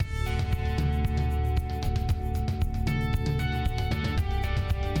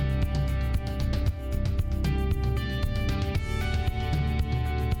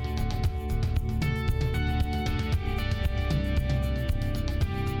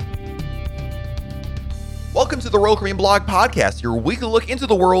the Royal Caribbean Blog Podcast, your weekly look into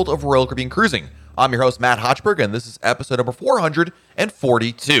the world of Royal Caribbean cruising. I'm your host, Matt Hochberg, and this is episode number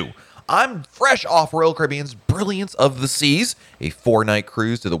 442. I'm fresh off Royal Caribbean's Brilliance of the Seas, a 4-night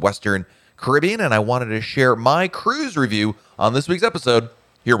cruise to the Western Caribbean, and I wanted to share my cruise review on this week's episode.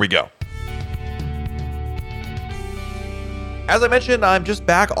 Here we go. As I mentioned, I'm just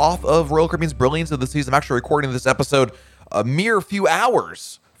back off of Royal Caribbean's Brilliance of the Seas. I'm actually recording this episode a mere few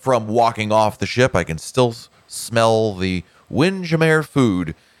hours from walking off the ship. I can still smell the Windjammer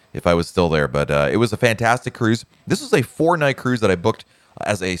food if I was still there, but it was a fantastic cruise. This was a 4-night cruise that I booked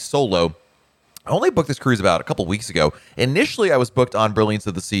as a solo. I only booked this cruise about a couple weeks ago. Initially, I was booked on Brilliance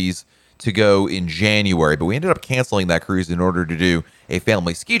of the Seas to go in January, but we ended up canceling that cruise in order to do a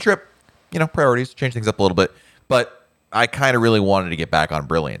family ski trip. You know, priorities, change things up a little bit, but I kind of really wanted to get back on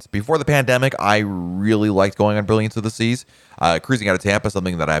Brilliance. Before the pandemic, I really liked going on Brilliance of the Seas. Cruising out of Tampa,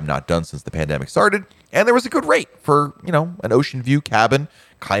 something that I have not done since the pandemic started. And there was a good rate for, you know, an ocean view cabin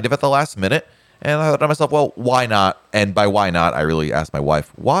kind of at the last minute. And I thought to myself, well, why not? And by why not, I really asked my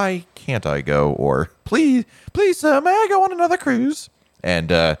wife, why can't I go? Or please, may I go on another cruise?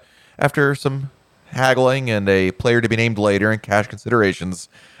 And after some haggling and a player to be named later and cash considerations,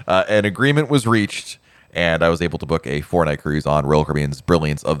 an agreement was reached. And I was able to book a 4-night cruise on Royal Caribbean's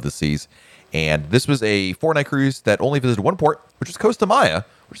Brilliance of the Seas. And this was a 4-night cruise that only visited one port, which is Costa Maya,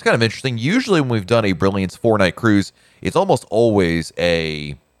 which is kind of interesting. Usually when we've done a Brilliance 4-night cruise, it's almost always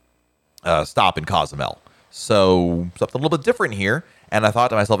a stop in Cozumel. So something a little bit different here. And I thought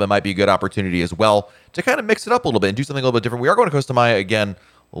to myself, it might be a good opportunity as well to kind of mix it up a little bit and do something a little bit different. We are going to Costa Maya again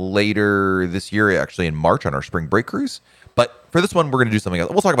later this year, actually in March on our spring break cruise. But for this one, we're going to do something else.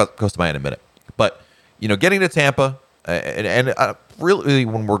 We'll talk about Costa Maya in a minute. But you know, getting to Tampa, and really,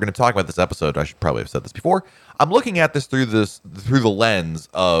 when we're going to talk about this episode, I should probably have said this before. I'm looking at this through the lens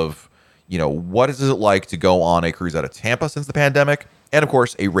of, you know, what is it like to go on a cruise out of Tampa since the pandemic, and of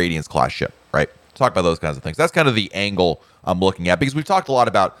course, a Radiance class ship, right? Talk about those kinds of things. That's kind of the angle I'm looking at, because we've talked a lot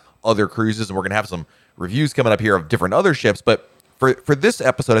about other cruises, and we're going to have some reviews coming up here of different other ships. But for this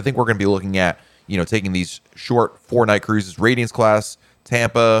episode, I think we're going to be looking at, you know, taking these short 4-night cruises, Radiance class,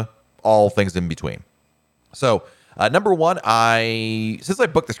 Tampa, all things in between. So, number one, since I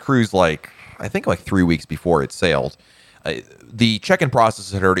booked this cruise I think 3 weeks before it sailed, the check-in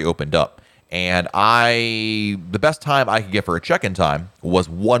process had already opened up, and the best time I could get for a check-in time was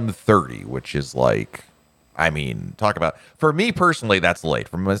 1:30, which is talk about, for me personally, that's late.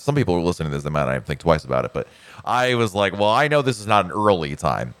 For some people who are listening to this, they might not even think twice about it, but I was like, well, I know this is not an early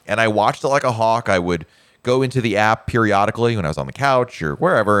time, and I watched it like a hawk. I would go into the app periodically when I was on the couch or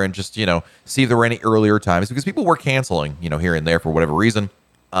wherever and just, you know, see if there were any earlier times, because people were canceling, you know, here and there for whatever reason.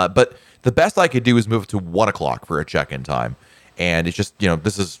 But the best I could do is move to 1 o'clock for a check-in time. And it's just, you know,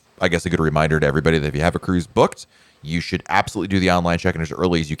 this is, I guess, a good reminder to everybody that if you have a cruise booked, you should absolutely do the online check-in as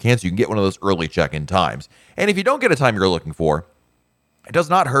early as you can, so you can get one of those early check-in times. And if you don't get a time you're looking for, it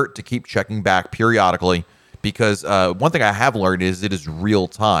does not hurt to keep checking back periodically, because one thing I have learned is it is real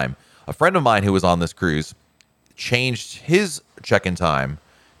time. A friend of mine who was on this cruise changed his check-in time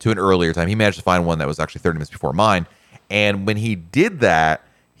to an earlier time. He managed to find one that was actually 30 minutes before mine. And when he did that,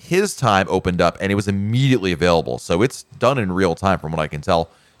 his time opened up and it was immediately available. So it's done in real time from what I can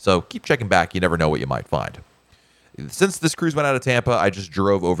tell. So keep checking back. You never know what you might find. Since this cruise went out of Tampa, I just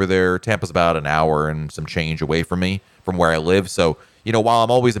drove over there. Tampa's about an hour and some change away from me, from where I live. So, you know, while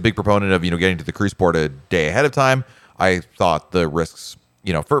I'm always a big proponent of, you know, getting to the cruise port a day ahead of time, I thought the risks,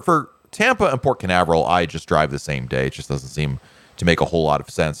 you know, for Tampa and Port Canaveral, I just drive the same day. It just doesn't seem to make a whole lot of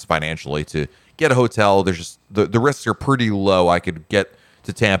sense financially to get a hotel. There's just the risks are pretty low. I could get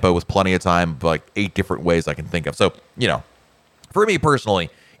to Tampa with plenty of time, like 8 different ways I can think of. So, you know, for me personally,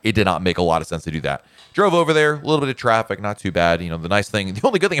 it did not make a lot of sense to do that. Drove over there, a little bit of traffic, not too bad. You know, the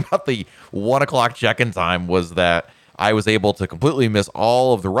only good thing about the 1 o'clock check-in time was that I was able to completely miss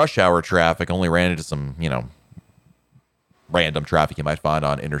all of the rush hour traffic. Only ran into some, you know, random traffic you might find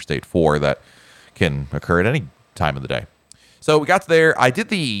on Interstate 4 that can occur at any time of the day. So we got there. I did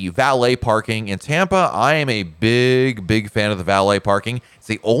the valet parking in Tampa. I am a big fan of the valet parking. It's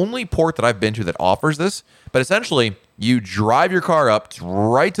the only port that I've been to that offers this. But essentially, you drive your car up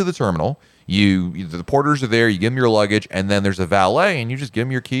right to the terminal. The porters are there. You give them your luggage, and then there's a valet, and you just give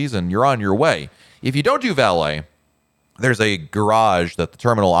them your keys, and you're on your way. If you don't do valet, there's a garage that the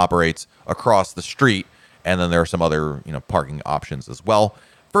terminal operates across the street. And then there are some other, you know, parking options as well.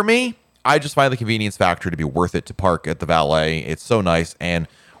 For me, I just find the convenience factor to be worth it to park at the valet. It's so nice. And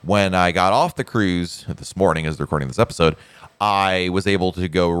when I got off the cruise this morning, as they're recording this episode, I was able to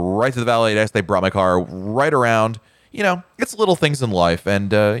go right to the valet desk. They brought my car right around, it's little things in life. And,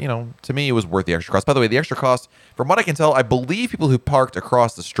 to me, it was worth the extra cost. By the way, the extra cost, from what I can tell, I believe people who parked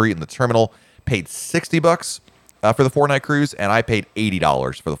across the street in the terminal paid $60 for the 4-night cruise, and I paid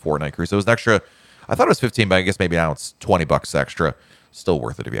 $80 for the 4-night cruise. So it was an extra. I thought it was 15, but I guess maybe now it's $20 extra. Still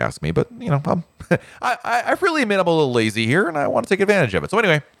worth it if you ask me. But, I freely admit I'm a little lazy here, and I want to take advantage of it. So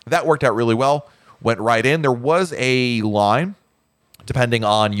anyway, that worked out really well. Went right in. There was a line depending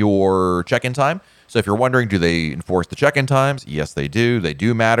on your check-in time. So if you're wondering, do they enforce the check-in times? Yes, they do. They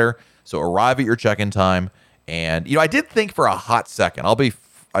do matter. So arrive at your check-in time. And, I did think for a hot second,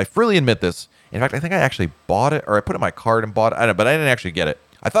 I freely admit this. In fact, I think I actually bought it, or I put it in my cart and bought it. I don't know, but I didn't actually get it.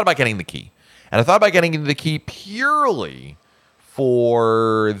 I thought about getting the key. And I thought about getting the key purely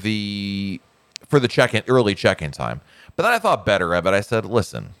for the check-in, early check-in time. But then I thought better of it. I said,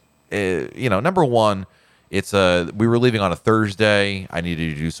 listen, number one, we were leaving on a Thursday. I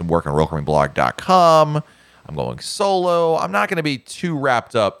needed to do some work on RoyalCaribbeanBlog.com. I'm going solo. I'm not going to be too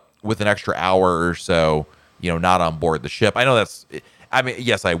wrapped up with an extra hour or so, not on board the ship. I know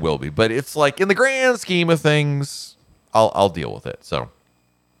yes, I will be, but it's like in the grand scheme of things, I'll deal with it. So,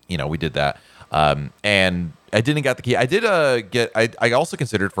 we did that. And I didn't get the key. I did I also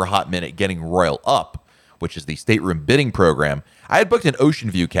considered for a hot minute getting Royal Up, which is the stateroom bidding program. I had booked an Ocean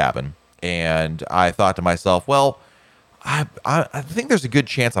View cabin, and I thought to myself, well, I think there's a good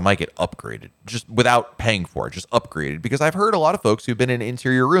chance I might get upgraded just without paying for it, just upgraded, because I've heard a lot of folks who've been in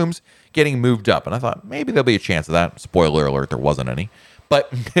interior rooms getting moved up, and I thought maybe there'll be a chance of that. Spoiler alert, there wasn't any.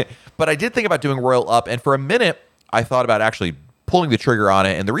 But but I did think about doing Royal Up, and for a minute, I thought about actually pulling the trigger on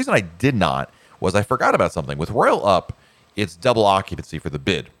it, and the reason I did not was I forgot about something. With Royal Up, it's double occupancy for the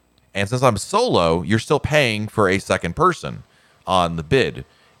bid. And since I'm solo, you're still paying for a second person on the bid.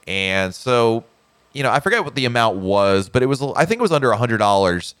 And so, I forget what the amount was, but I think it was under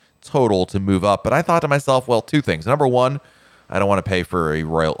 $100 total to move up. But I thought to myself, well, two things. Number one, I don't want to pay for a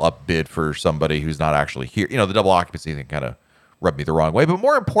Royal Up bid for somebody who's not actually here. The double occupancy thing kind of rubbed me the wrong way. But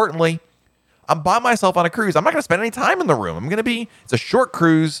more importantly, I'm by myself on a cruise. I'm not going to spend any time in the room. It's a short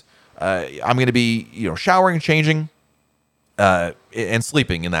cruise. I'm going to be, showering, changing, and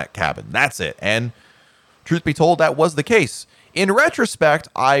sleeping in that cabin. That's it. And truth be told, that was the case. In retrospect,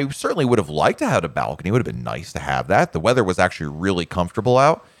 I certainly would have liked to have a balcony. It would have been nice to have that. The weather was actually really comfortable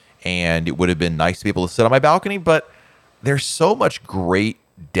out, and it would have been nice to be able to sit on my balcony. But there's so much great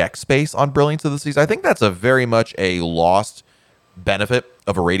deck space on Brilliance of the Seas. I think that's a very much a lost benefit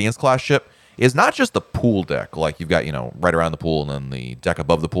of a Radiance class ship. Is not just the pool deck, like you've got, right around the pool and then the deck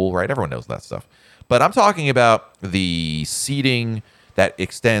above the pool, right? Everyone knows that stuff. But I'm talking about the seating that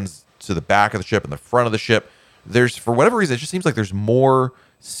extends to the back of the ship and the front of the ship. For whatever reason, it just seems like there's more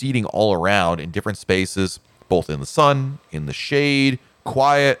seating all around in different spaces, both in the sun, in the shade,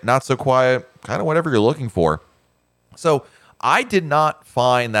 quiet, not so quiet, kind of whatever you're looking for. So I did not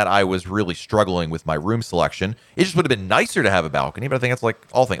find that I was really struggling with my room selection. It just would have been nicer to have a balcony, but I think that's like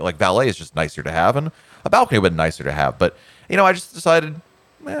all things. Like valet is just nicer to have, and a balcony would have been nicer to have. But, I just decided,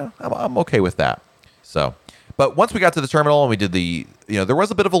 I'm okay with that. So, but once we got to the terminal and we did there was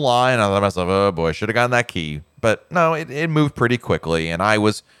a bit of a line. I thought to myself, oh boy, I should have gotten that key. But no, it moved pretty quickly. And I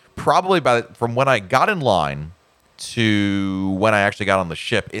was probably from when I got in line to when I actually got on the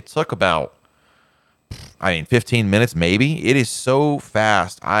ship, it took about 15 minutes maybe. It is so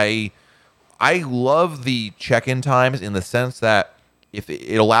fast. I love the check-in times in the sense that if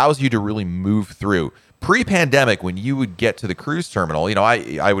it allows you to really move through. Pre-pandemic, when you would get to the cruise terminal,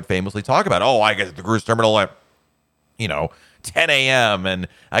 I would famously talk about, I get to the cruise terminal at 10 a.m. and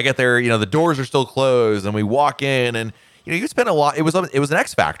I get there, the doors are still closed, and we walk in, and you spend a lot. It was an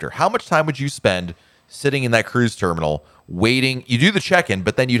X factor. How much time would you spend sitting in that cruise terminal waiting? You do the check-in,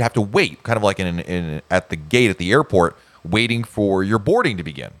 but then you'd have to wait, kind of like at the gate at the airport, waiting for your boarding to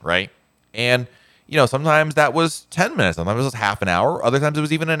begin, right? And sometimes that was 10 minutes, sometimes it was half an hour, other times it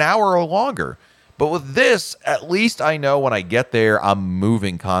was even an hour or longer. But with this, at least I know when I get there, I'm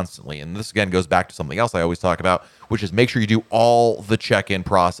moving constantly. And this, again, goes back to something else I always talk about, which is make sure you do all the check-in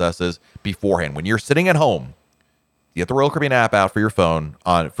processes beforehand. When you're sitting at home, you get the Royal Caribbean app out for your phone,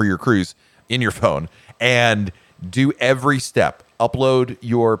 for your cruise, in your phone, and do every step. Upload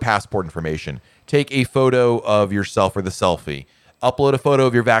your passport information. Take a photo of yourself for the selfie. Upload a photo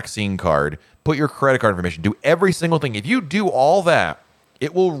of your vaccine card. Put your credit card information. Do every single thing. If you do all that,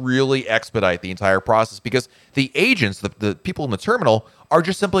 it will really expedite the entire process, because the agents, the people in the terminal, are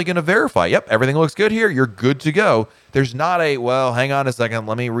just simply going to verify, yep, everything looks good here, you're good to go. There's not hang on a second,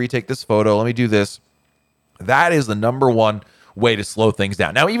 let me retake this photo, let me do this. That is the number one way to slow things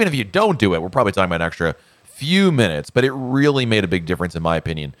down. Now, even if you don't do it, we're probably talking about an extra few minutes, but it really made a big difference, in my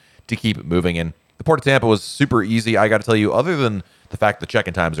opinion, to keep it moving. And The Port of Tampa was super easy. I got to tell you, other than the fact the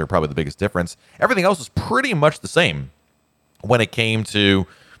check-in times are probably the biggest difference, everything else was pretty much the same when it came to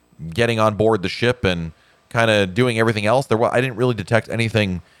getting on board the ship and kind of doing everything else. I didn't really detect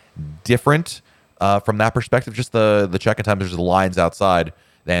anything different from that perspective. Just the check-in time. There's the lines outside,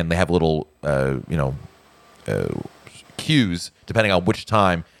 and they have little queues depending on which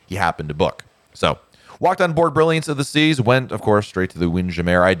time you happen to book. So walked on board Brilliance of the Seas. Went, of course, straight to the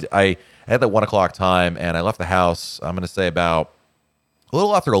Windjammer. I had that 1 o'clock time, and I left the house. I'm going to say about a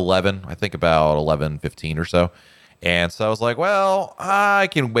little after 11. I think about 11:15 or so. And so I was like, well, I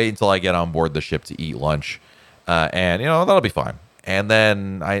can wait until I get on board the ship to eat lunch. And, that'll be fine. And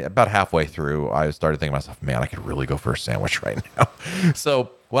then about halfway through, I started thinking to myself, man, I could really go for a sandwich right now.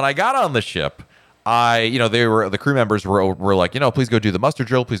 So when I got on the ship, the crew members were like, please go do the muster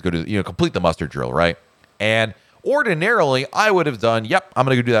drill. Please go do, complete the muster drill, right? And ordinarily, I would have done, yep, I'm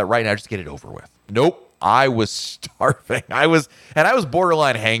going to go do that right now. Just get it over with. Nope. I was starving. I was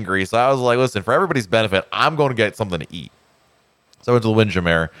borderline hangry. So I was like, listen, for everybody's benefit, I'm going to get something to eat. So I went to the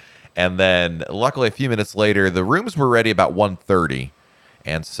Windjammer. And then luckily a few minutes later, the rooms were ready about 1:30.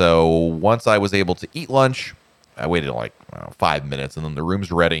 And so once I was able to eat lunch, I waited like 5 minutes, and then the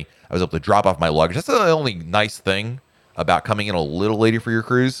rooms were ready. I was able to drop off my luggage. That's the only nice thing about coming in a little later for your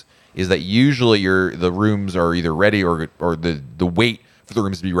cruise, is that usually the rooms are either ready or the wait for the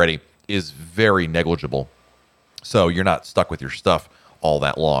rooms to be ready is very negligible. So you're not stuck with your stuff all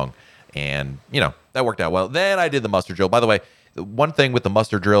that long. And, that worked out well. Then I did the muster drill. By the way, the one thing with the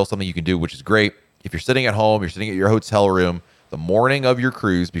muster drill, something you can do, which is great, if you're sitting at home, you're sitting at your hotel room, the morning of your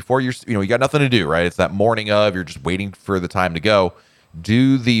cruise, before you got nothing to do, right? It's that morning of, you're just waiting for the time to go.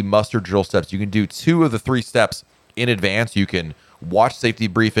 Do the muster drill steps. You can do 2 of the 3 steps in advance. You can watch safety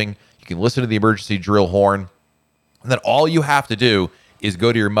briefing. You can listen to the emergency drill horn. And then all you have to do is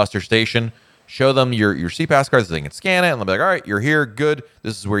go to your muster station, show them your CPAS card so they can scan it, and they'll be like, all right, you're here, good.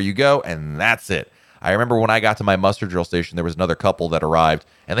 This is where you go, and that's it. I remember when I got to my muster drill station, there was another couple that arrived,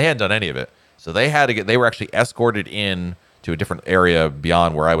 and they hadn't done any of it. So they were actually escorted in to a different area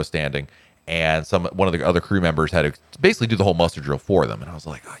beyond where I was standing, and one of the other crew members had to basically do the whole muster drill for them. And I was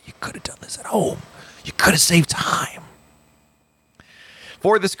like, oh, you could have done this at home. You could have saved time.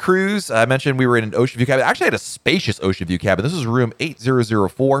 For this cruise, I mentioned we were in an ocean view cabin. I actually had a spacious ocean view cabin. This was room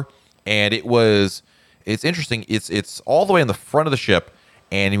 8004, and it's interesting. It's all the way in the front of the ship,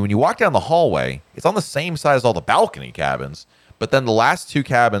 and when you walk down the hallway, it's on the same side as all the balcony cabins, but then the last 2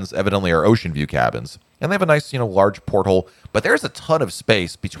 cabins evidently are ocean view cabins, and they have a nice, large porthole, but there's a ton of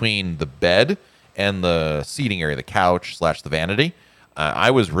space between the bed and the seating area, the couch / the vanity.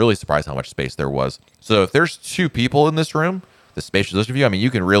 I was really surprised how much space there was. So if there's 2 people in this room, the spacious ocean view, you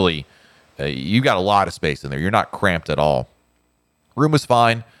can really, you got a lot of space in there. You're not cramped at all. Room was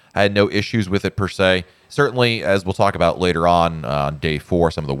fine. I had no issues with it per se. Certainly, as we'll talk about later on day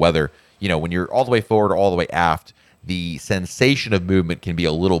 4, some of the weather, when you're all the way forward or all the way aft, the sensation of movement can be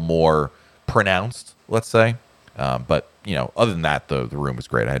a little more pronounced, let's say. But, other than that, the room was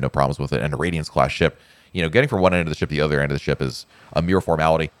great. I had no problems with it. And a Radiance class ship, getting from one end of the ship to the other end of the ship is a mere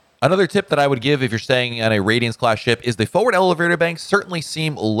formality. Another tip that I would give if you're staying on a Radiance class ship is the forward elevator banks certainly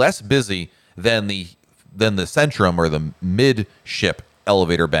seem less busy than the Centrum or the mid-ship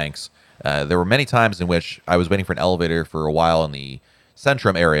elevator banks. There were many times in which I was waiting for an elevator for a while in the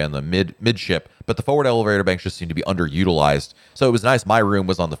Centrum area in the midship, but the forward elevator banks just seemed to be underutilized. So it was nice. My room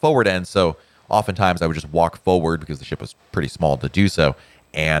was on the forward end, so oftentimes I would just walk forward because the ship was pretty small to do so,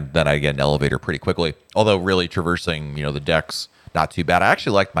 and then I'd get an elevator pretty quickly. Although really traversing, the decks, not too bad. I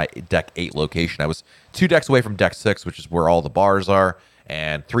actually liked my deck 8 location. I was 2 decks away from deck 6, which is where all the bars are,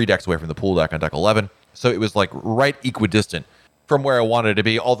 and 3 decks away from the pool deck on deck 11. So it was like right equidistant from where I wanted to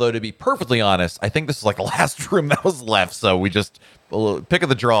be. Although, to be perfectly honest, I think this is like the last room that was left. So we just pick of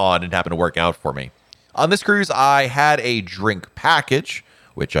the draw, and it happened to work out for me. On this cruise, I had a drink package,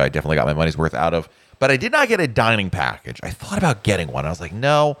 which I definitely got my money's worth out of, but I did not get a dining package. I thought about getting one. I was like,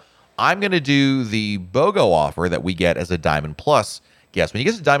 no, I'm going to do the BOGO offer that we get as a Diamond Plus guest. When you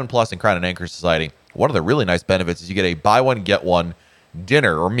get to Diamond Plus and Crown and Anchor Society, one of the really nice benefits is you get a buy one, get one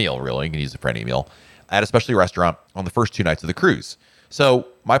dinner or meal, really. You can use it for any meal at a specialty restaurant on the first 2 nights of the cruise. So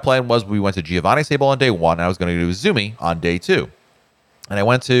my plan was we went to Giovanni's Table on day 1, and I was going to do Zumi on day 2. And I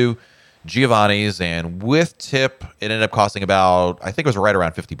went to Giovanni's, and with tip, it ended up costing about, I think it was right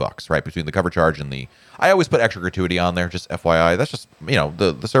around $50, right? Between the cover charge and I always put extra gratuity on there, just FYI. That's just,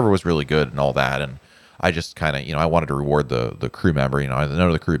 the server was really good and all that. And I just kind of, I wanted to reward the crew member. I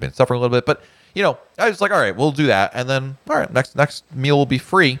know the crew had been suffering a little bit, but, I was like, all right, we'll do that. And then, all right, next meal will be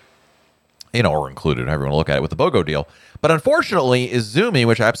free, or included, however you want to look at it, with the BOGO deal. But unfortunately, Izumi,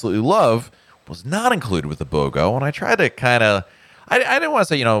 which I absolutely love, was not included with the BOGO, and I tried to kind of, I didn't want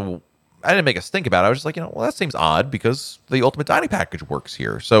to say, I didn't make a stink about it. I was just like, well, that seems odd because the Ultimate Dining Package works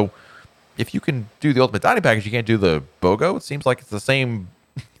here. So if you can do the Ultimate Dining Package, you can't do the BOGO. It seems like it's the same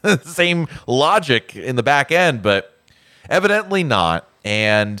same logic in the back end, but evidently not.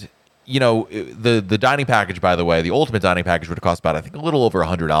 And the dining package, by the way, the Ultimate Dining Package would have cost about, I think, a little over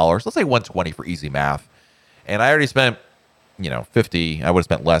 $100. Let's say $120 for easy math. And I already spent, $50. I would have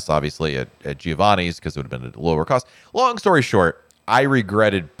spent less, obviously, at Giovanni's because it would have been a lower cost. Long story short, I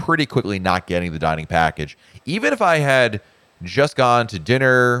regretted pretty quickly not getting the dining package. Even if I had just gone to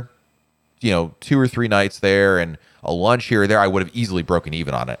dinner, 2 or 3 nights there and a lunch here or there, I would have easily broken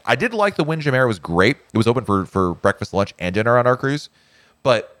even on it. I did like the Windjammer. It was great. It was open for breakfast, lunch, and dinner on our cruise.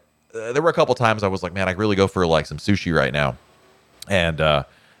 But there were a couple times I was like, man, I really go for like some sushi right now. And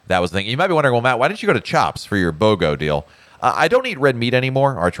that was the thing. You might be wondering, well, Matt, why didn't you go to Chops for your BOGO deal? I don't eat red meat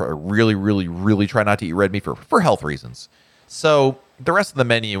anymore. Or I really, really, really try not to eat red meat for health reasons. So the rest of the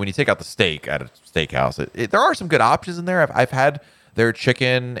menu, when you take out the steak at a steakhouse, there are some good options in there. I've had their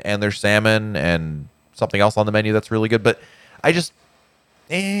chicken and their salmon and something else on the menu that's really good. But I just,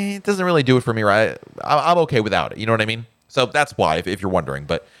 it doesn't really do it for me, right? I'm okay without it. You know what I mean? So that's why, if you're wondering.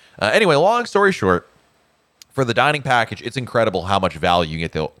 But anyway, long story short, for the dining package, it's incredible how much value you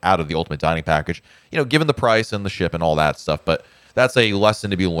get out of the Ultimate Dining Package, given the price and the ship and all that stuff. But that's a lesson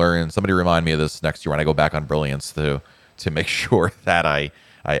to be learned. Somebody remind me of this next year when I go back on Brilliance to make sure that I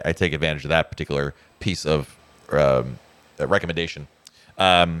take advantage of that particular piece of recommendation.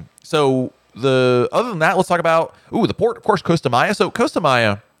 So other than that, let's talk about the port, of course, Costa Maya. So Costa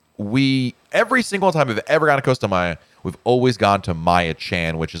Maya, every single time we've ever gone to Costa Maya, we've always gone to Maya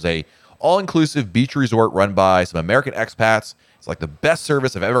Chan, which is a all-inclusive beach resort run by some American expats. It's like the best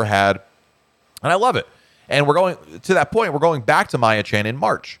service I've ever had, and I love it. And we're going back to Maya Chan in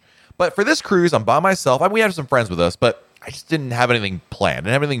March. But for this cruise, I'm by myself. We have some friends with us, but I just didn't have anything planned. I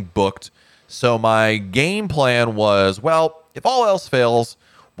didn't have anything booked. So my game plan was, well, if all else fails,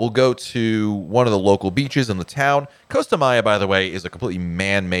 we'll go to one of the local beaches in the town. Costa Maya, by the way, is a completely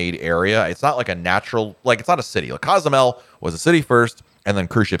man-made area. It's not like a natural, it's not a city. Like Cozumel was a city first, and then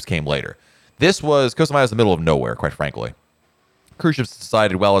cruise ships came later. Costa Maya is the middle of nowhere, quite frankly. Cruise ships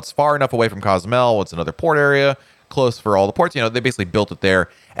decided, well, it's far enough away from Cozumel. It's another port area, close for all the ports. They basically built it there.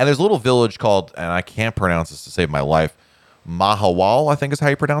 And there's a little village called, and I can't pronounce this to save my life, Mahawal, I think is how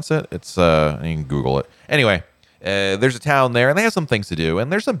you pronounce it. It's, you can Google it. Anyway, there's a town there, and they have some things to do,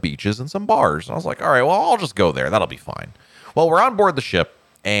 and there's some beaches and some bars. And I was like, all right, well, I'll just go there. That'll be fine. Well, we're on board the ship,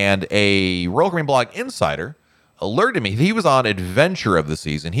 and a Royal Caribbean blog insider alerted me. He was on Adventure of the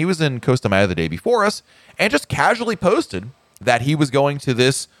Seas, and he was in Costa Maya the day before us, and just casually posted that he was going to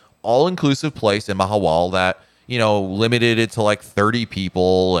this all-inclusive place in Mahawal that, limited it to like 30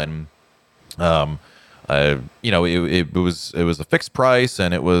 people, and it was a fixed price,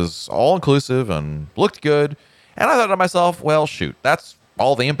 and it was all-inclusive and looked good. And I thought to myself, well, shoot, that's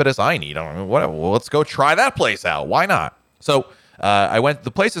all the impetus I need. Well, let's go try that place out. Why not? So I went.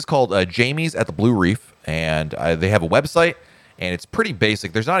 The place is called Jamie's at the Blue Reef, and they have a website, and it's pretty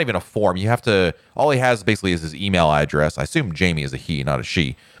basic. There's not even a form. You have to. All he has basically is his email address. I assume Jamie is a he, not a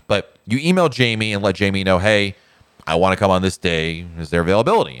she. But you email Jamie and let Jamie know, hey, I want to come on this day. Is there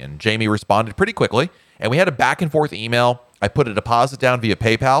availability? And Jamie responded pretty quickly, and we had a back and forth email. I put a deposit down via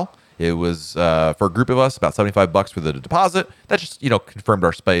PayPal. It was for a group of us about $75 for the deposit. That just confirmed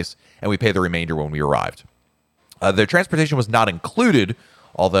our space, and we paid the remainder when we arrived. The transportation was not included,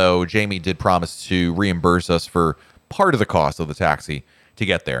 although Jamie did promise to reimburse us for part of the cost of the taxi to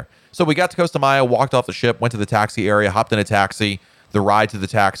get there. So we got to Costa Maya, walked off the ship, went to the taxi area, hopped in a taxi. The ride to the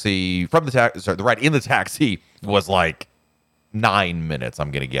taxi the ride in the taxi was like 9 minutes,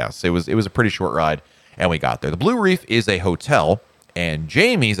 I'm gonna guess. It was a pretty short ride, and we got there. The Blue Reef is a hotel, and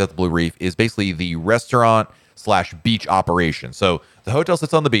Jamie's at the Blue Reef is basically the restaurant/beach operation. So the hotel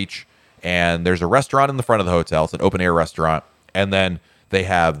sits on the beach, and there's a restaurant in the front of the hotel. It's an open air restaurant, and then they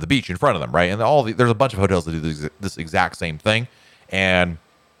have the beach in front of them, right? And there's a bunch of hotels that do this exact same thing, and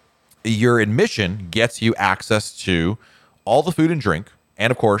your admission gets you access to all the food and drink, and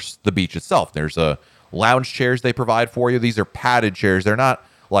of course the beach itself. There's lounge chairs they provide for you. These are padded chairs. They're not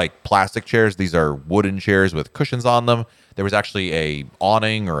like plastic chairs. These are wooden chairs with cushions on them. There was actually a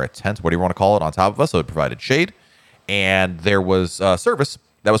awning or a tent, whatever you want to call it, on top of us, so it provided shade. And there was service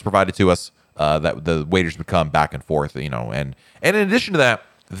that was provided to us that the waiters would come back and forth, And in addition to that,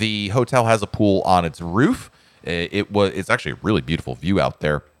 the hotel has a pool on its roof. It's actually a really beautiful view out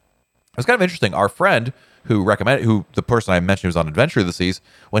there. It was kind of interesting. Our friend the person I mentioned who was on Adventure of the Seas,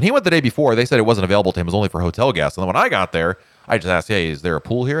 when he went the day before, they said it wasn't available to him. It was only for hotel guests. And then when I got there, I just asked, hey, is there a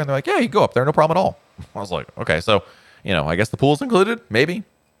pool here? And they're like, yeah, you go up there, no problem at all. I was like, okay, so, I guess the pool's included, maybe.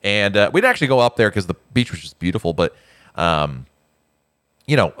 And we'd actually go up there because the beach was just beautiful. But, as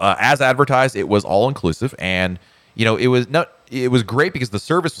advertised, it was all inclusive. And, it was great because the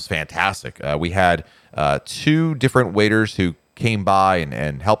service was fantastic. We had 2 different waiters who came by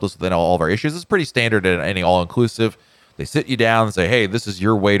and helped us with all of our issues. It's pretty standard at any all-inclusive. They sit you down and say, hey, this is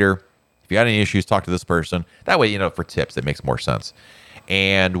your waiter. If you got any issues, talk to this person. That way, for tips, it makes more sense.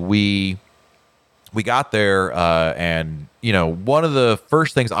 And we got there, and, one of the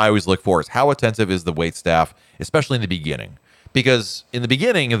first things I always look for is how attentive is the wait staff, especially in the beginning. Because in the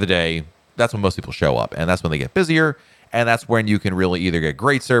beginning of the day, that's when most people show up, and that's when they get busier, and that's when you can really either get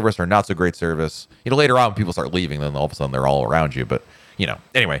great service or not so great service. Later on, when people start leaving, then all of a sudden they're all around you. But,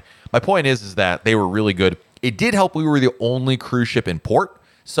 anyway, my point is that they were really good. It did help we were the only cruise ship in port,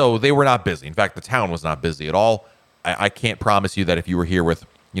 so they were not busy. In fact, the town was not busy at all. I can't promise you that if you were here with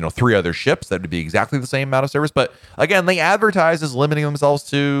 3 other ships, that would be exactly the same amount of service. But again, they advertise as limiting themselves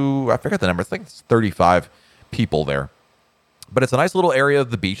to, I forget the number, I think it's 35 people there. But it's a nice little area of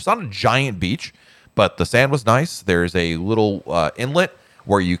the beach. It's not a giant beach, but the sand was nice. There's a little inlet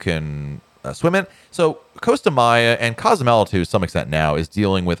where you can swim in. So Costa Maya and Cozumel, to some extent now, is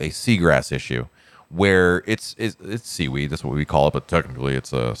dealing with a seagrass issue where it's seaweed. That's what we call it, but technically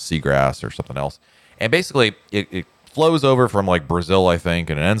it's a seagrass or something else. And basically, it flows over from like Brazil, I think,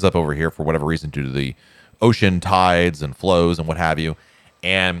 and it ends up over here for whatever reason due to the ocean tides and flows and what have you.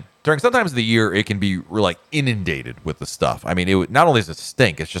 And during sometimes of the year, it can be like inundated with the stuff. I mean, not only does it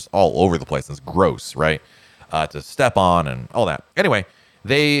stink, it's just all over the place. It's gross, right? To step on and all that. Anyway,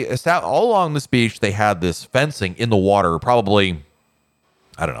 all along this beach, they had this fencing in the water, probably,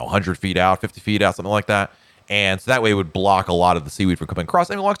 I don't know, 100 feet out, 50 feet out, something like that. And so that way it would block a lot of the seaweed from coming across.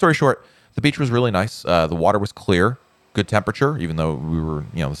 I mean, long story short, the beach was really nice. The water was clear, good temperature, even though we were,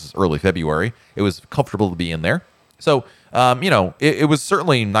 this is early February. It was comfortable to be in there. So, it was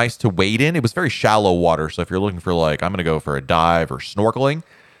certainly nice to wade in. It was very shallow water. So if you're looking for like, I'm going to go for a dive or snorkeling,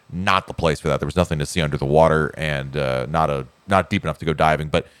 not the place for that. There was nothing to see under the water and not deep enough to go diving.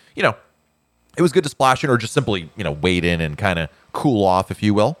 But, it was good to splash in or just simply, wade in and kind of cool off, if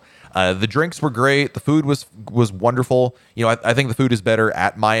you will. The drinks were great. The food was wonderful. I think the food is better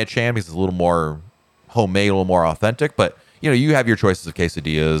at Maya Chan because it's a little more homemade, a little more authentic. But, you have your choices of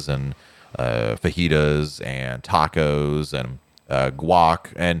quesadillas and fajitas and tacos and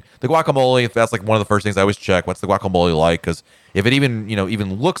guac. And the guacamole, if that's like one of the first things I always check, what's the guacamole like? Because if it even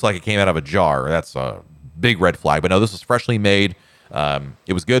looks like it came out of a jar, that's a big red flag. But no, this was freshly made.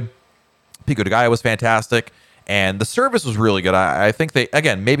 It was good. Pico de Gallo was fantastic. And the service was really good. I think they,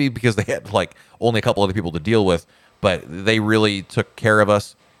 again, maybe because they had like only a couple other people to deal with, but they really took care of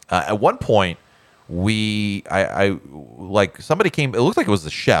us. At one point, somebody came, it looked like it was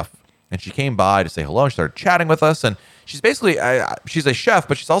the chef, and she came by to say hello and started chatting with us. And she's basically, she's a chef,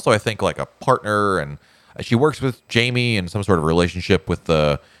 but she's also, I think, like a partner, and she works with Jamie in some sort of relationship with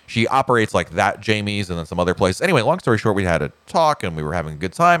she operates like that Jamie's and then some other place. Anyway, long story short, we had a talk and we were having a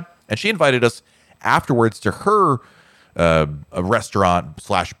good time, and she invited us afterwards to her a restaurant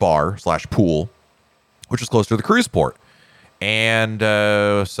 / bar / pool, which was close to the cruise port. And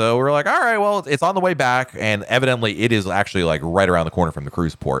so we're like, all right, well, it's on the way back, and evidently it is actually like right around the corner from the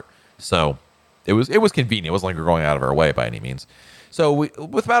cruise port. So it was convenient. It wasn't like we're going out of our way by any means. So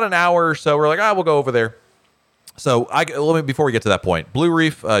with about an hour or so, we're like, we'll go over there. So before we get to that point, Blue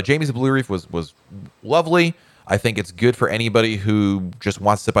Reef, Jamie's at Blue Reef was lovely. I think it's good for anybody who just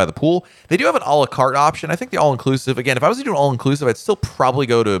wants to sit by the pool. They do have an a la carte option. I think the all-inclusive, again, if I was to do an all-inclusive, I'd still probably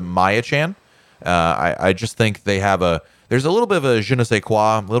go to Maya Chan. I just think they have there's a little bit of a je ne sais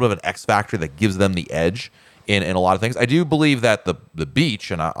quoi, a little bit of an X factor that gives them the edge in a lot of things. I do believe that the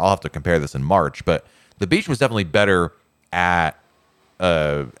beach, and I'll have to compare this in March, but the beach was definitely better at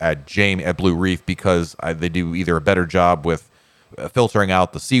Blue Reef because they do either a better job with filtering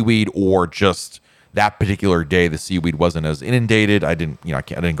out the seaweed, or just that particular day the seaweed wasn't as inundated. I didn't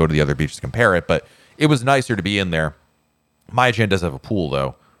go to the other beaches to compare it, but it was nicer to be in there. Maya Chan does have a pool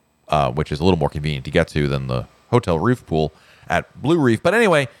though, which is a little more convenient to get to than the hotel roof pool at Blue Reef. But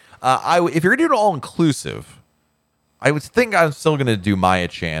anyway, if you're going to do it all inclusive, I would think I'm still going to do Maya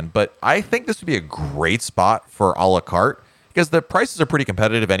Chan, but I think this would be a great spot for a la carte because the prices are pretty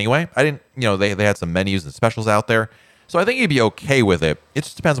competitive anyway. They had some menus and specials out there. So I think you'd be okay with it. It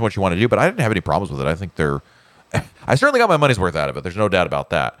just depends on what you want to do, but I didn't have any problems with it. I think I certainly got my money's worth out of it. There's no doubt about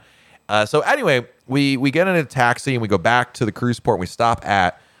that. So anyway, we get in a taxi and we go back to the cruise port and we stop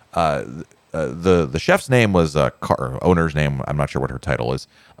at the chef's name was owner's name. I'm not sure what her title is.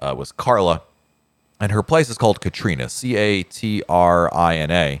 Was Carla. and her place is called Katrina, Catrina,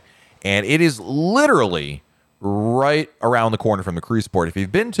 and it is literally right around the corner from the cruise port. If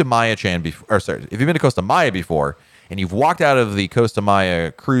you've been to Maya Chan before, or sorry, if you've been to Costa Maya before, and you've walked out of the Costa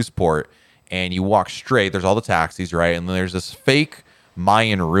Maya cruise port and you walk straight, there's all the taxis, right? And then there's this fake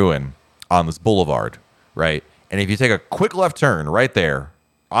Mayan ruin on this boulevard, right? And if you take a quick left turn right there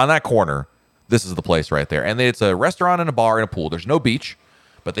on that corner, this is the place right there. And it's a restaurant and a bar and a pool. There's no beach,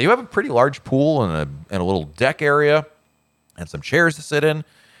 but they have a pretty large pool and a little deck area and some chairs to sit in.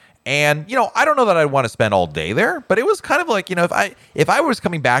 And, I don't know that I'd want to spend all day there, but it was kind of like, if I was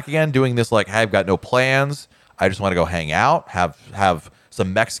coming back again doing this, like, hey, I've got no plans, I just want to go hang out, have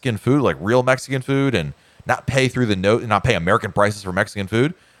some Mexican food, like real Mexican food, and not pay through the note and not pay American prices for Mexican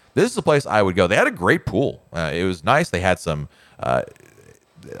food. This is the place I would go. They had a great pool. It was nice. They had some,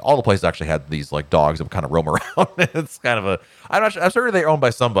 all the places actually had these like dogs that would kind of roam around. It's kind of I'm sure they're owned by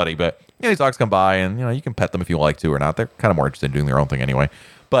somebody, but these dogs come by and, you can pet them if you like to or not. They're kind of more interested in doing their own thing anyway.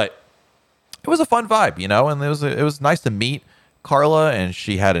 But it was a fun vibe, and it was nice to meet Carla, and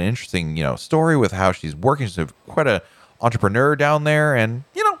she had an interesting, story with how she's working. She's quite a entrepreneur down there, and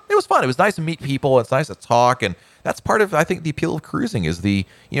it was fun. It was nice to meet people. It's nice to talk, and that's part of, I think, the appeal of cruising is the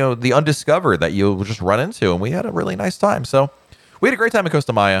undiscovered that you'll just run into, and we had a really nice time. So we had a great time in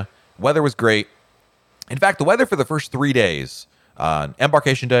Costa Maya. Weather was great. In fact, the weather for the first 3 days,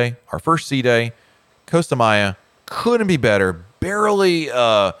 embarkation day, our first sea day, Costa Maya, couldn't be better. Barely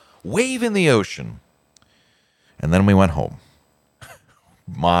wave in the ocean. And then we went home.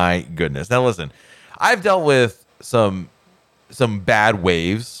 My goodness. Now listen, I've dealt with some bad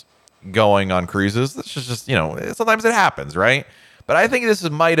waves going on cruises. That's just sometimes it happens, right? But I think this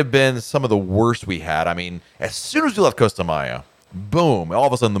might have been some of the worst we had. I mean, as soon as we left Costa Maya, boom, all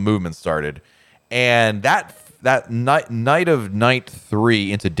of a sudden the movement started. And that night of night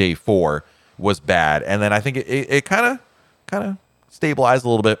 3 into day 4 was bad. And then I think it kind of stabilized a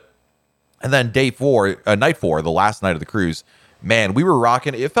little bit. And then night 4, the last night of the cruise, man, we were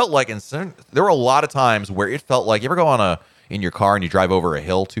rocking. It felt like there were a lot of times where it felt like, you ever go in your car and you drive over a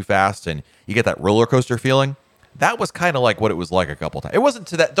hill too fast and you get that roller coaster feeling? That was kind of like what it was like a couple times. It wasn't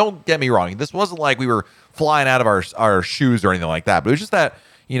to that. Don't get me wrong. This wasn't like we were flying out of our shoes or anything like that. But it was just that,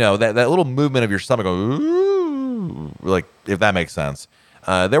 that little movement of your stomach going, ooh, like, if that makes sense.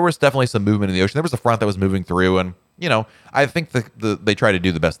 There was definitely some movement in the ocean. There was a front that was moving through, and I think they tried to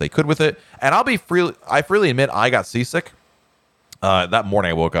do the best they could with it. And I freely admit I got seasick. That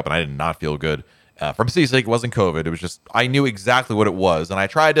morning I woke up and I did not feel good. From seasick, it wasn't COVID. It was just, I knew exactly what it was. And I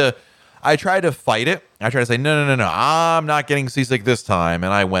tried to fight it. I tried to say, no, I'm not getting seasick this time.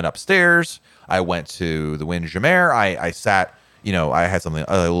 And I went upstairs. I went to the Windjammer. I sat, I had something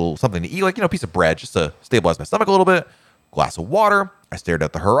to eat, like, a piece of bread just to stabilize my stomach a little bit. Glass of water. I stared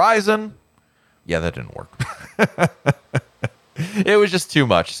at the horizon. Yeah, that didn't work. It was just too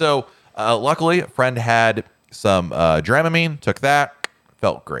much. So luckily, a friend had some Dramamine, took that,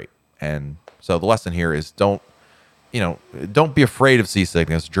 felt great. And so the lesson here is don't be afraid of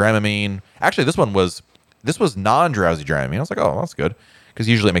seasickness. Dramamine. Actually, this was non-drowsy Dramamine. I was like, oh, that's good, because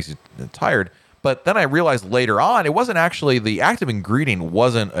usually it makes you tired. But then I realized later on, it wasn't actually, the active ingredient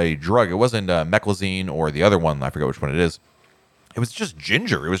wasn't a drug. It wasn't meclizine or the other one. I forget which one it is. It was just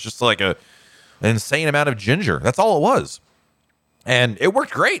ginger. It was just like an insane amount of ginger. That's all it was. And it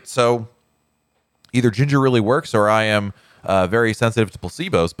worked great. So either ginger really works or I am very sensitive to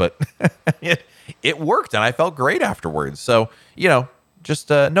placebos, but it worked and I felt great afterwards. So,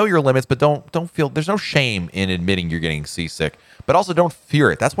 just know your limits, but don't feel, there's no shame in admitting you're getting seasick, but also don't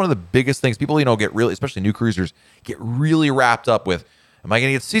fear it. That's one of the biggest things. People, get really, especially new cruisers, get really wrapped up with, am I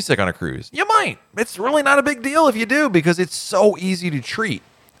going to get seasick on a cruise? You might. It's really not a big deal if you do, because it's so easy to treat.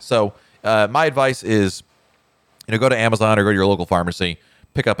 So my advice is, go to Amazon or go to your local pharmacy,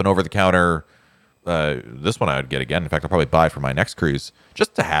 pick up an over-the-counter. This one I would get again. In fact, I'll probably buy for my next cruise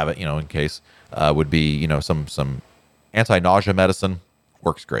just to have it, in case. Would be, some anti-nausea medicine.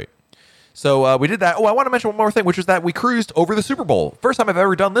 Works great. So we did that. Oh, I want to mention one more thing, which was that we cruised over the Super Bowl. First time I've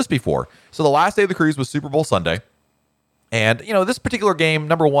ever done this before. So the last day of the cruise was Super Bowl Sunday. And, this particular game,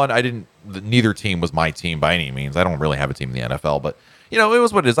 number one, neither team was my team by any means. I don't really have a team in the NFL, but, it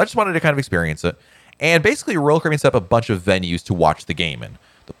was what it is. I just wanted to kind of experience it. And basically, Royal Caribbean set up a bunch of venues to watch the game in.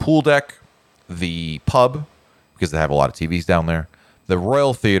 The pool deck, the pub, because they have a lot of TVs down there, the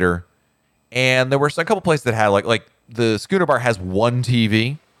Royal Theater, and there were a couple places that had, like the Schooner Bar has one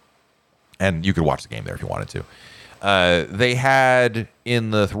TV, and you could watch the game there if you wanted to. They had,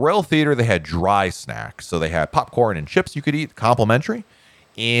 in the Royal Theater, they had dry snacks. So they had popcorn and chips you could eat, complimentary.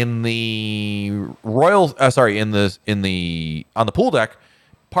 In the on the pool deck,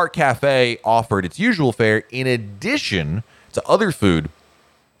 Park Cafe offered its usual fare in addition to other food.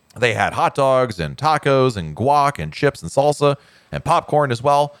 They had hot dogs and tacos and guac and chips and salsa and popcorn as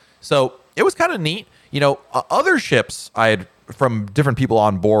well. So it was kind of neat. Other ships I had from different people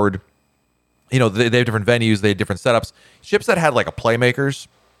on board, they have different venues, they had different setups. Ships that had like a Playmakers,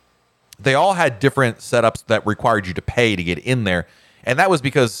 they all had different setups that required you to pay to get in there. And that was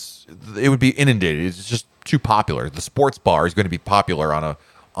because it would be inundated. It's just too popular. The sports bar is going to be popular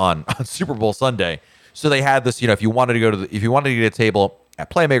on Super Bowl Sunday. So they had this, if you wanted to get a table at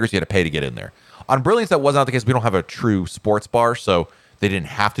Playmakers, you had to pay to get in there. On Brilliance, that was not the case. We don't have a true sports bar, so they didn't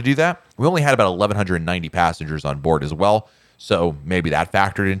have to do that. We only had about 1,190 passengers on board as well, so maybe that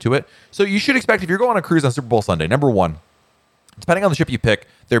factored into it. So you should expect, if you're going on a cruise on Super Bowl Sunday, number one, depending on the ship you pick,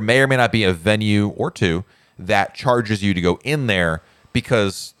 there may or may not be a venue or two that charges you to go in there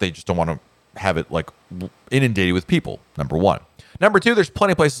because they just don't want to have it like inundated with people, number one. Number two, there's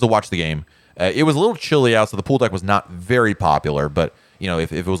plenty of places to watch the game. It was a little chilly out, so the pool deck was not very popular, but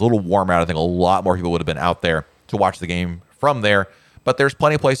if it was a little warmer out, I think a lot more people would have been out there to watch the game from there. But there's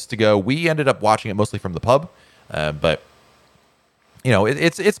plenty of places to go. We ended up watching it mostly from the pub, but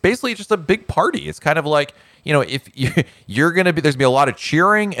it's basically just a big party. It's kind of like, if there's gonna be a lot of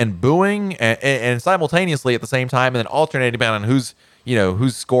cheering and booing and simultaneously at the same time, and then alternating on who's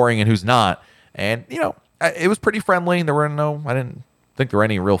scoring and who's not. And it was pretty friendly. I didn't think there were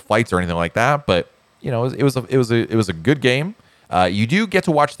any real fights or anything like that, but it was a good game. You do get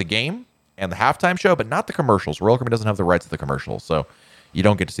to watch the game and the halftime show, but not the commercials. Royal Caribbean doesn't have the rights to the commercials, so you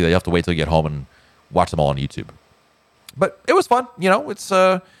don't get to see that. You have to wait till you get home and watch them all on YouTube. But it was fun. It's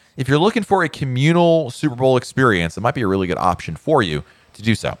if you're looking for a communal Super Bowl experience, it might be a really good option for you to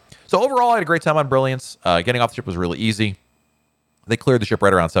do so. So overall, I had a great time on Brilliance. Getting off the ship was really easy. They cleared the ship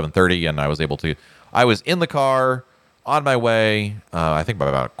right around 7:30, and I was in the car on my way, I think by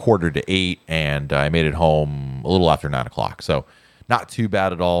about 7:45, and I made it home a little after 9 o'clock. So not too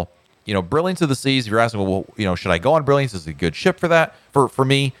bad at all. Brilliance of the Seas, if you're asking, well, should I go on Brilliance? Is it a good ship for that? For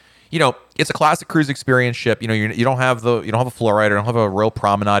me, it's a classic cruise experience ship. You don't have a floor rider, you don't have a Royal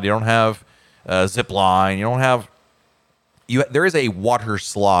Promenade, you don't have a zip line, there is a water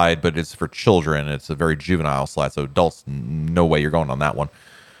slide, but it's for children. It's a very juvenile slide, so adults, no way you're going on that one.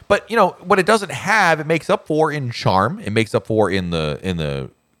 But what it doesn't have, it makes up for in charm. It makes up for in the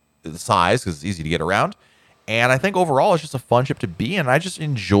size because it's easy to get around. And I think overall it's just a fun ship to be in. I just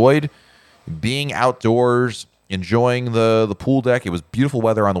enjoyed being outdoors, enjoying the pool deck. It was beautiful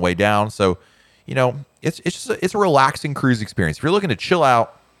weather on the way down, so it's a relaxing cruise experience. If you're looking to chill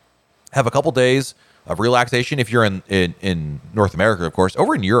out, have a couple days of relaxation. If you're in North America, of course,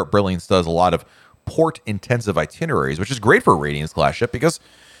 over in Europe, Brilliance does a lot of port-intensive itineraries, which is great for a Radiance class ship because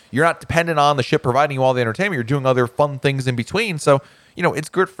you're not dependent on the ship providing you all the entertainment. You're doing other fun things in between. So, it's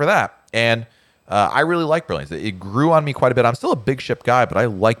good for that. And I really like Brilliance. It grew on me quite a bit. I'm still a big ship guy, but I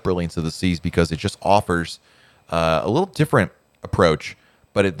like Brilliance of the Seas because it just offers a little different approach.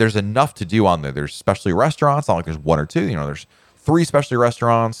 But there's enough to do on there. There's specialty restaurants. Not like there's one or two. There's 3 specialty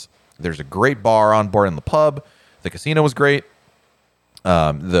restaurants. There's a great bar on board in the pub. The casino was great.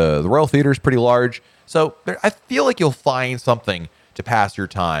 The Royal Theater is pretty large. So I feel like you'll find something to pass your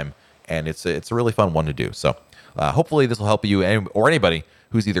time, and it's a really fun one to do. So hopefully this will help you or anybody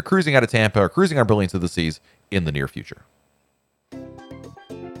who's either cruising out of Tampa or cruising on Brilliance of the Seas in the near future.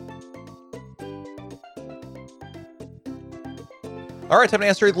 All right, time to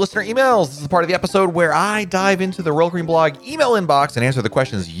answer the listener emails. This is the part of the episode where I dive into the Royal Caribbean blog email inbox and answer the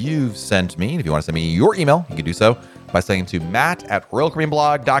questions you've sent me. And if you want to send me your email, you can do so by sending to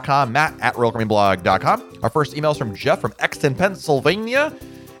matt@royalcaribbeanblog.com, matt@royalcaribbeanblog.com. Our first email is from Jeff from Exton, Pennsylvania.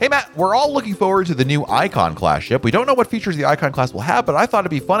 Hey, Matt, we're all looking forward to the new Icon class ship. We don't know what features the Icon class will have, but I thought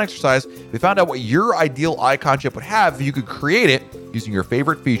it'd be a fun exercise if we found out what your ideal Icon ship would have if you could create it using your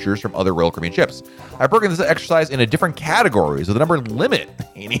favorite features from other Royal Caribbean ships. I've broken this exercise into different categories with a number limit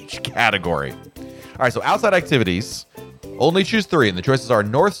in each category. All right, so outside activities, only choose 3, and the choices are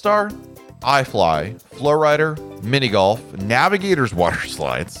North Star, iFly, Flowrider, Mini Golf, Navigator's Water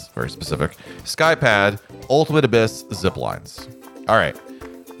Slides, very specific, Skypad, Ultimate Abyss, Zip Lines. All right.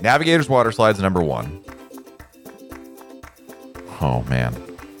 Navigator's Water Slides, number 1. Oh, man.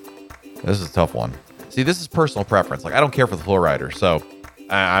 This is a tough one. See, this is personal preference. Like, I don't care for the Flowrider, so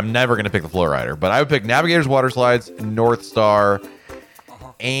I'm never going to pick the Flowrider. But I would pick Navigator's Water Slides, North Star,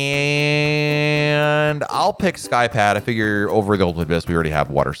 and I'll pick Skypad. I figure over the Ultimate Abyss, we already have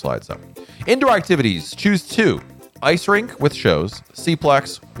water slides. So, indoor activities, choose 2. Ice rink with shows,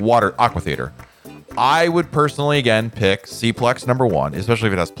 Seaplex, water, Aqua Theater. I would personally, again, pick Seaplex number 1, especially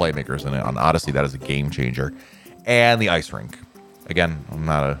if it has Playmakers in it. On Odyssey, that is a game changer. And the ice rink. Again, I'm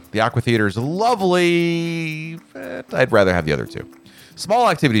not the Aqua Theater is lovely, but I'd rather have the other two. Small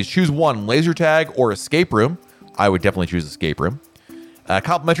activities, choose one, laser tag or escape room. I would definitely choose escape room.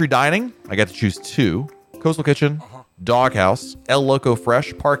 Complimentary dining, I get to choose two. Coastal Kitchen, Doghouse, El Loco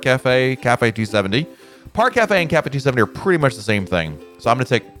Fresh, Park Cafe, Cafe 270. Park Cafe and Cafe 270 are pretty much the same thing. So I'm going to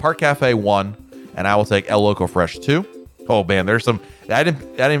take Park Cafe 1, and I will take El Loco Fresh 2. Oh man, there's some, I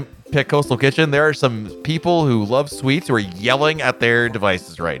didn't pick Coastal Kitchen. There are some people who love sweets who are yelling at their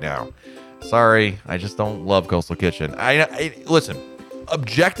devices right now. Sorry, I just don't love Coastal Kitchen. I listen,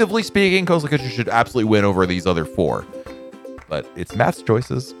 objectively speaking, Coastal Kitchen should absolutely win over these other four. But it's Matt's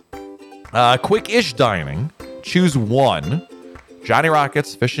choices. Quick-ish dining. Choose one. Johnny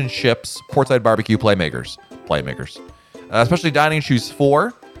Rockets, Fish and Chips, Portside Barbecue, Playmakers. Especially dining, choose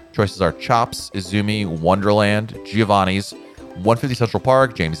 4. Choices are Chops, Izumi, Wonderland, Giovanni's, 150 Central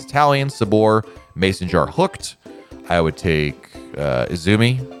Park, James Italian, Sabor, Mason Jar, Hooked. I would take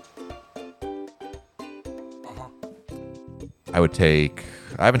Izumi. I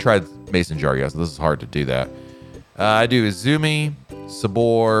haven't tried Mason Jar yet, so this is hard to do that. I do Izumi,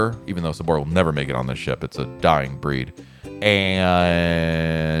 Sabor, even though Sabor will never make it on this ship. It's a dying breed.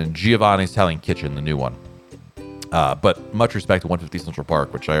 And Giovanni's Italian Kitchen, the new one. But much respect to 150 Central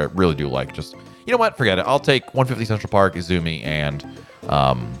Park, which I really do like. Just, you know what? Forget it. I'll take 150 Central Park, Izumi, and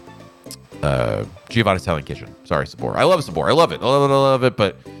Giovanni's Italian Kitchen. Sorry, Sabor. I love Sabor. I love it.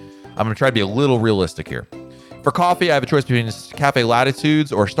 But I'm going to try to be a little realistic here. For coffee, I have a choice between Cafe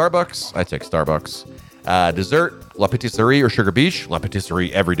Latitudes or Starbucks. I take Starbucks. Dessert, La Patisserie or Sugar Beach. La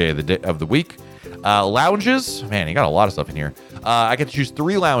Patisserie every day of the week. Lounges, man, you got a lot of stuff in here. I get to choose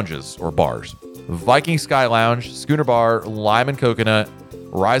 3 lounges or bars. Viking Sky Lounge, Schooner Bar, Lime and Coconut,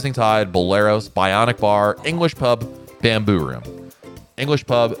 Rising Tide, Boleros, Bionic Bar, English Pub, Bamboo Room. English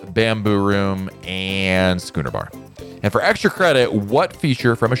Pub, Bamboo Room, and Schooner Bar. And for extra credit, what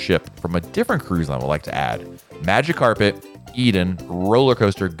feature from a ship from a different cruise line would like to add? Magic Carpet, Eden, Roller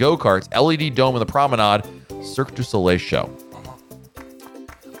Coaster, Go-Karts, LED Dome in the Promenade, Cirque du Soleil Show.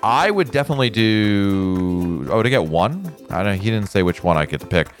 I would definitely do... Oh, to get one? I don't know. He didn't say which one I get to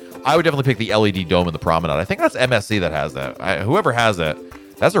pick. I would definitely pick the LED Dome in the Promenade. I think that's MSC that has that. Whoever has that,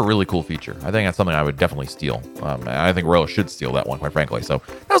 that's a really cool feature. I think that's something I would definitely steal. I think Royal should steal that one, quite frankly. So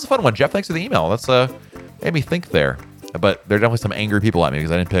that was a fun one, Jeff. Thanks for the email. That's made me think there. But there are definitely some angry people at me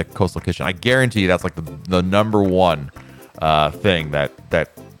because I didn't pick Coastal Kitchen. I guarantee you that's like the number one thing that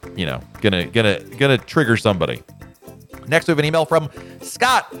you know gonna trigger somebody. Next, we have an email from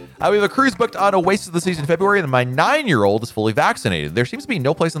Scott. We have a cruise booked on Oasis of the Seas in February, and my 9-year-old is fully vaccinated. There seems to be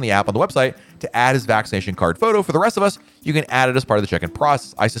no place on the app on the website to add his vaccination card photo. For the rest of us, you can add it as part of the check-in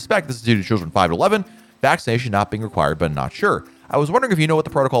process. I suspect this is due to children 5 to 11, vaccination not being required, but not sure. I was wondering if you know what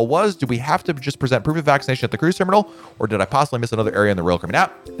the protocol was. Do we have to just present proof of vaccination at the cruise terminal, or did I possibly miss another area in the Royal Caribbean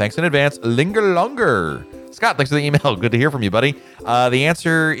app? Thanks in advance. Linger longer. Scott, thanks for the email. Good to hear from you, buddy. The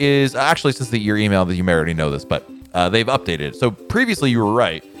answer is, actually, since your email, that you may already know this, but they've updated. So previously, you were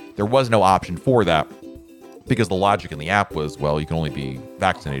right. There was no option for that because the logic in the app was, well, you can only be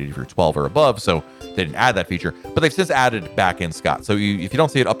vaccinated if you're 12 or above. So they didn't add that feature, but they've since added it back in, Scott. So if you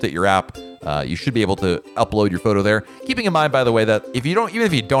don't see it, update your app. You should be able to upload your photo there. Keeping in mind, by the way, that even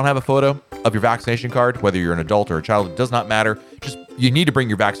if you don't have a photo of your vaccination card, whether you're an adult or a child, it does not matter. Just you need to bring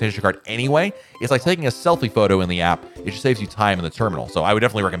your vaccination card anyway. It's like taking a selfie photo in the app. It just saves you time in the terminal. So I would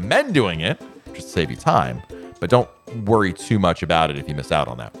definitely recommend doing it just to save you time. But don't worry too much about it if you miss out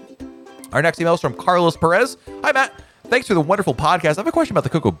on that. Our next email is from Carlos Perez. Hi, Matt. Thanks for the wonderful podcast. I have a question about the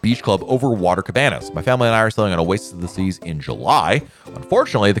Cocoa Beach Club over water cabanas. My family and I are sailing on Oasis of the Seas in July.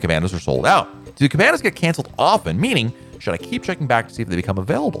 Unfortunately, the cabanas are sold out. Do the cabanas get canceled often? Meaning, should I keep checking back to see if they become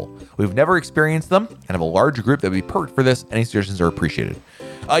available? We've never experienced them and have a large group that would be perfect for this. Any suggestions are appreciated.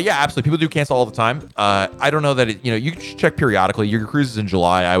 Yeah, absolutely. People do cancel all the time. I don't know that you can check periodically. Your cruise is in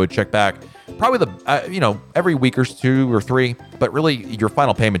July. I would check back probably every week or 2 or 3. But really, your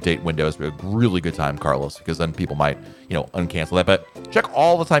final payment date window is a really good time, Carlos, because then people might uncancel that. But check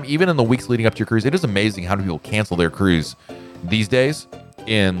all the time, even in the weeks leading up to your cruise. It is amazing how many people cancel their cruise these days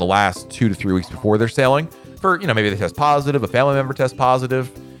in the last 2 to 3 weeks before they're sailing. For maybe they test positive, a family member tests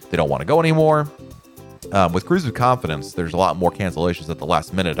positive, they don't want to go anymore. With Cruise with Confidence, there's a lot more cancellations at the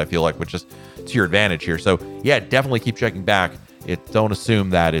last minute, I feel like, which is to your advantage here. So, yeah, definitely keep checking back. Don't assume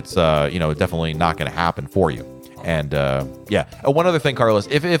that it's, definitely not going to happen for you. And, one other thing, Carlos,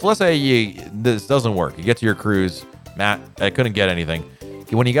 if let's say this doesn't work, you get to your cruise, Matt, I couldn't get anything.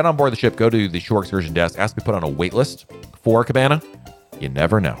 When you get on board the ship, go to the shore excursion desk, ask to be put on a wait list for a cabana. You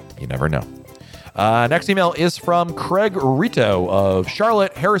never know. Next email is from Craig Rito of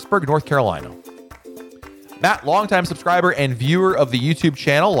Charlotte, Harrisburg, North Carolina. Matt, longtime subscriber and viewer of the YouTube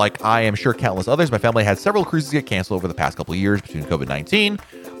channel, like I am sure countless others. My family had several cruises get canceled over the past couple of years between COVID-19,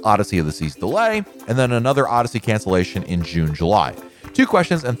 Odyssey of the Seas delay, and then another Odyssey cancellation in June, July. 2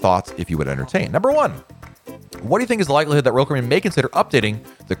 questions and thoughts if you would entertain. Number 1, what do you think is the likelihood that Royal Caribbean may consider updating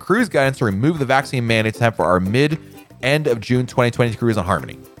the cruise guidance to remove the vaccine mandate time for our mid-end of June 2020 cruise on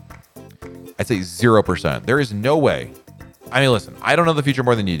Harmony? I'd say 0%. There is no way. I mean, listen, I don't know the future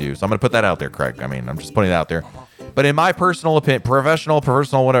more than you do, so I'm going to put that out there, Craig. I mean, I'm just putting it out there. But in my personal opinion, personal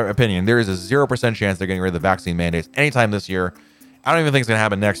whatever opinion, there is a 0% chance they're getting rid of the vaccine mandates anytime this year. I don't even think it's going to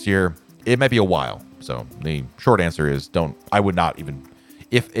happen next year. It might be a while. So the short answer is I would not even,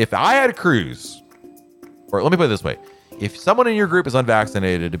 if I had a cruise, or let me put it this way. If someone in your group is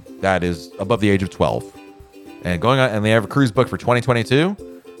unvaccinated that is above the age of 12 and going on, and they have a cruise booked for 2022,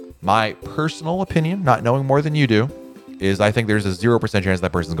 my personal opinion, not knowing more than you do, is I think there's a 0% chance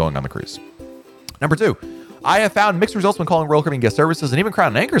that person's going on the cruise. Number 2, I have found mixed results when calling Royal Caribbean Guest Services and even Crown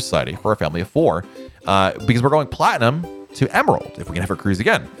and Anchor Society for a family of 4 because we're going platinum to Emerald if we can have a cruise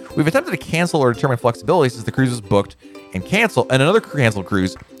again. We've attempted to cancel or determine flexibility since the cruise was booked and canceled, and another canceled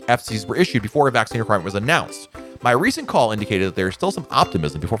cruise FCCs were issued before a vaccine requirement was announced. My recent call indicated that there is still some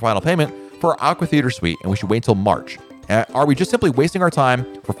optimism before final payment for our Aqua Theater Suite, and we should wait until March. Are we just simply wasting our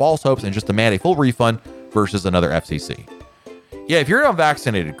time for false hopes and just demand a full refund versus another FCC? Yeah, if you're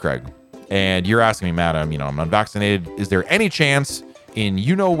unvaccinated, Craig, and you're asking me, Madam, I'm unvaccinated, is there any chance in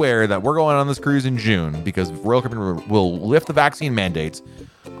where that we're going on this cruise in June because Royal Caribbean will lift the vaccine mandates?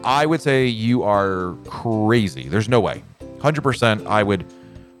 I would say you are crazy. There's no way. 100% I would.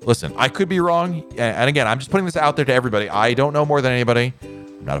 Listen, I could be wrong. And again, I'm just putting this out there to everybody. I don't know more than anybody.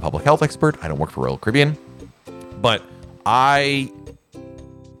 I'm not a public health expert. I don't work for Royal Caribbean. But I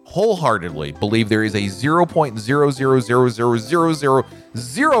wholeheartedly believe there is a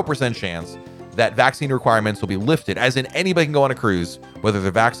 0.0000000% chance that vaccine requirements will be lifted, as in anybody can go on a cruise, whether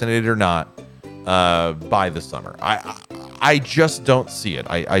they're vaccinated or not, by this summer. I just don't see it.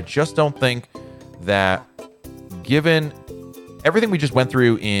 I just don't think that, given everything we just went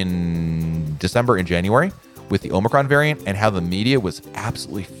through in December and January with the Omicron variant and how the media was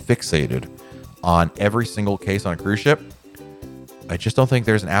absolutely fixated on every single case on a cruise ship, I just don't think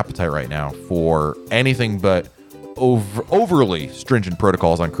there's an appetite right now for anything but overly stringent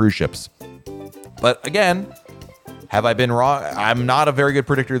protocols on cruise ships. But again, have I been wrong? I'm not a very good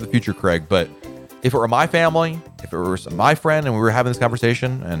predictor of the future, Craig, but if it were my family, if it were my friend and we were having this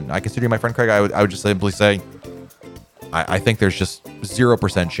conversation and I consider you my friend, Craig, I would just simply say, I think there's just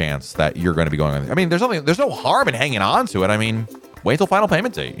 0% chance that you're going to be going on. I mean, there's no harm in hanging on to it. I mean, wait till final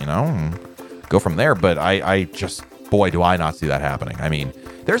payment date, and go from there. But I just, boy, do I not see that happening. I mean,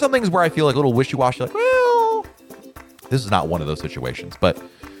 there's some things where I feel like a little wishy-washy, like, well, this is not one of those situations. But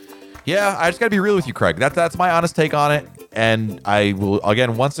yeah, I just got to be real with you, Craig. That's my honest take on it. And I will,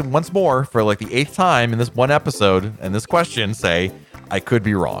 again, once more, for like the 8th time in this one episode and this question, say I could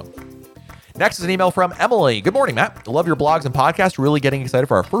be wrong. Next is an email from Emily. Good morning, Matt. I love your blogs and podcasts. Really getting excited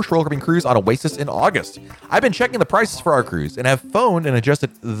for our first Royal Caribbean cruise on Oasis in August. I've been checking the prices for our cruise and have phoned and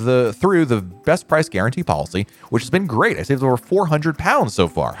adjusted through the best price guarantee policy, which has been great. I saved over £400 so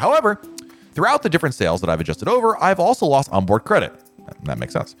far. However, throughout the different sales that I've adjusted over, I've also lost onboard credit. That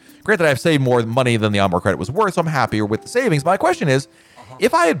makes sense. Great that I've saved more money than the onboard credit was worth, so I'm happier with the savings. My question is,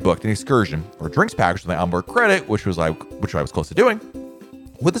 if I had booked an excursion or drinks package with my onboard credit, which I was close to doing,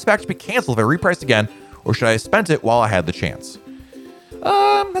 would this package be canceled if I repriced again, or should I have spent it while I had the chance?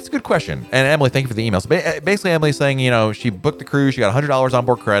 That's a good question. And Emily, thank you for the email. So basically, Emily's saying, she booked the cruise, she got $100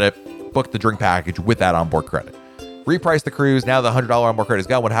 onboard credit, booked the drink package with that onboard credit, repriced the cruise. Now the $100 onboard credit is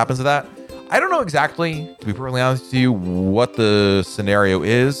gone. What happens to that? I don't know exactly, to be perfectly honest with you, what the scenario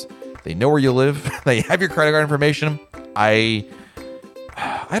is. They know where you live. They have your credit card information. I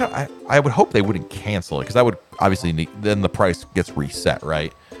would hope they wouldn't cancel it, because that would obviously then the price gets reset,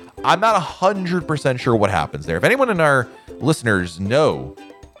 right? I'm not 100% sure what happens there. If anyone in our listeners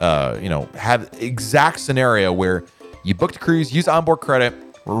have exact scenario where you booked a cruise, use onboard credit,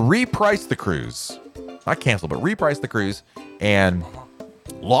 reprice the cruise, not cancel, but reprice the cruise, and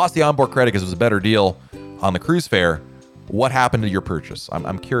lost the onboard credit because it was a better deal on the cruise fare, what happened to your purchase?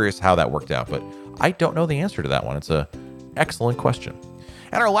 I'm curious how that worked out, but I don't know the answer to that one. It's an excellent question.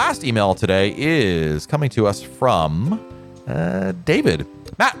 And our last email today is coming to us from David.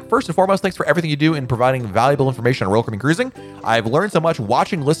 Matt, first and foremost, thanks for everything you do in providing valuable information on Royal Caribbean cruising. I've learned so much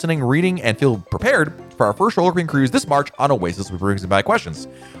watching, listening, reading, and feel prepared for our first Royal Caribbean cruise this March on Oasis with Cruising by Questions.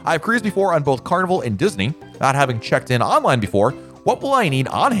 I've cruised before on both Carnival and Disney, not having checked in online before. What will I need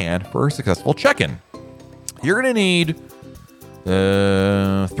on hand for a successful check-in? You're going to need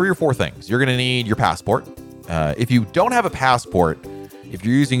 3 or 4 things. You're going to need your passport. If you don't have a passport, if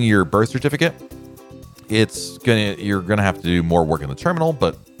you're using your birth certificate, you're gonna have to do more work in the terminal.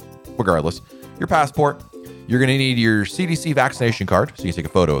 But regardless, your passport, you're gonna need your CDC vaccination card, so you can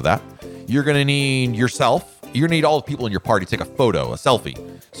take a photo of that. You're gonna need yourself. You're gonna need all the people in your party to take a photo, a selfie.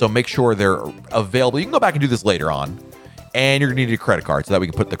 So make sure they're available. You can go back and do this later on. And you're gonna need a credit card so that we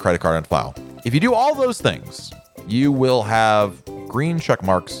can put the credit card on file. If you do all those things, you will have green check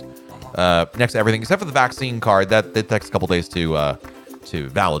marks next to everything except for the vaccine card. That takes a couple days to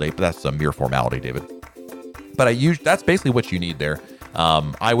validate, but that's a mere formality, David. But that's basically what you need there.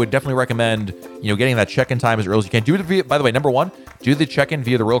 I would definitely recommend getting that check-in time as early as you can. Do it by the way, number one, do the check-in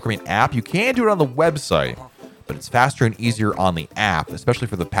via the Royal Caribbean app. You can do it on the website, but it's faster and easier on the app, especially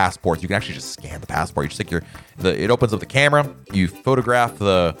for the passports. You can actually just scan the passport. You just stick it opens up the camera. You photograph you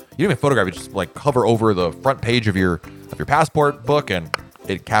don't even photograph. You just like hover over the front page of your passport book, and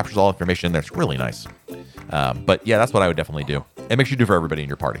it captures all information in there. It's really nice. But yeah, that's what I would definitely do. And make sure you do for everybody in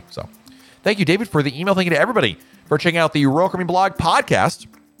your party. So thank you, David, for the email. Thank you to everybody for checking out the Royal Caribbean Blog podcast.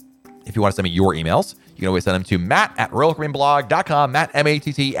 If you want to send me your emails, you can always send them to matt@royalcaribbeanblog.com, Matt,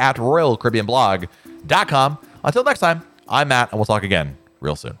 M-A-T-T, @royalcaribbeanblog.com. Until next time, I'm Matt, and we'll talk again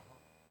real soon.